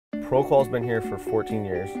ProQual's been here for 14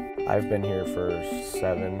 years. I've been here for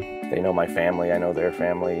 7. They know my family, I know their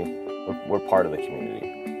family. We're part of the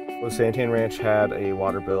community. Well, SanTan Ranch had a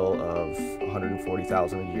water bill of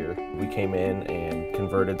 $140,000 a year. We came in and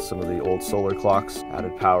converted some of the old solar clocks,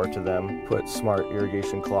 added power to them, put smart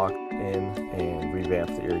irrigation clock in, and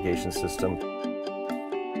revamped the irrigation system.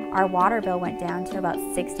 Our water bill went down to about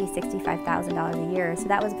 $60,000 to $65,000 a year, so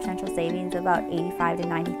that was a potential savings of about $85,000 to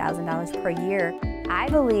 $90,000 per year. I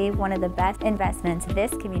believe one of the best investments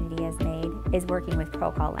this community has made is working with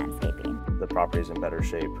ProQual Landscaping. The property's in better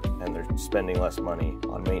shape and they're spending less money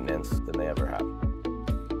on maintenance than they ever have.